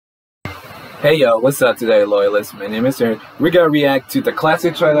Hey yo, what's up today, loyalists? My name is Aaron. We're gonna react to the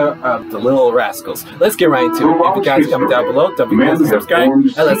classic trailer of the Little Rascals. Let's get right into it. If you guys comment down below, don't forget to subscribe,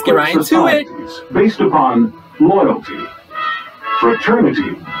 and let's get right into it. Based upon loyalty,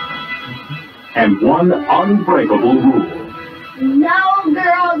 fraternity, and one unbreakable rule. No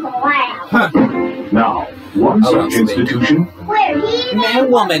girls allowed. Now, one such institution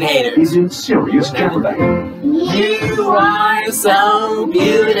Man-woman haters is in serious jeopardy. You are so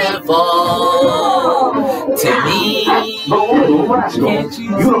beautiful to me. The Little Rascals,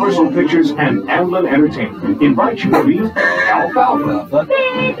 Universal Pictures and Amblin Entertainment invite you to meet Alfalfa,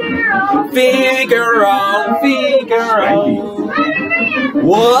 Figaro.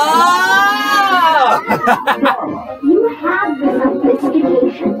 Whoa! Darla, You have the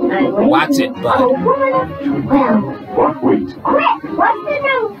sophistication. Watch it, bud. Well, Buckwheat, quick, what's the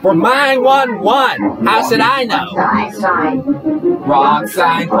number? For mine, 1-1. How should I know? Sign. Wrong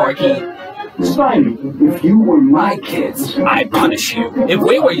sign, Porky. Stymie, if you were My kids, I punish you. If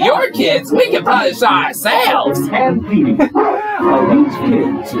we were your kids, we can punish ourselves. and Petey, these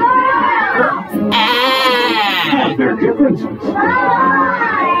kids have their differences.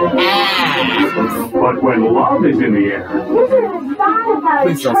 But when love is in the air,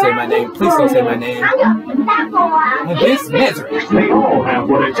 Please don't say my name. Please don't say my name. This misery. they all have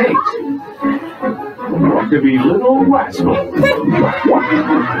what it takes to be little rascals.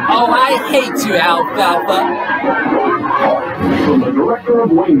 Oh, I hate you, Alfalfa. From the director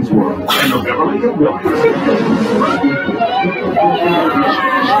of Wayne's World and the Beverly Hillbillies.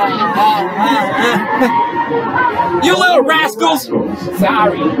 You little rascals!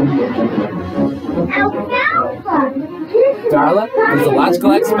 Sorry. Alfalfa. Darla, there's a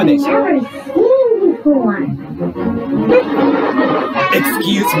logical explanation. Never seen before.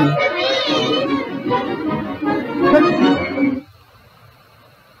 Excuse me.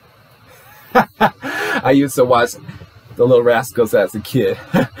 I used to watch the Little Rascals as a kid.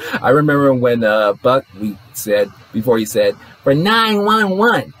 I remember when Buckwheat said, before he said, for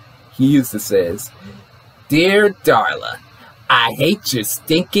 911, he used to say, Dear Darla, I hate your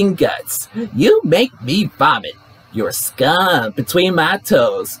stinking guts. You make me vomit. Your scum between my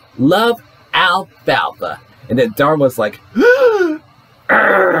toes. Love, Alfalfa. And then Darla was like,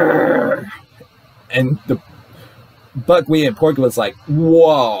 Arr! And the Buckwheat and Porky was like,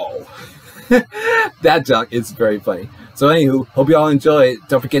 whoa. That joke is very funny. So anywho, hope you all enjoy it.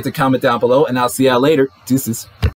 Don't forget to comment down below, and I'll see y'all later. Deuces.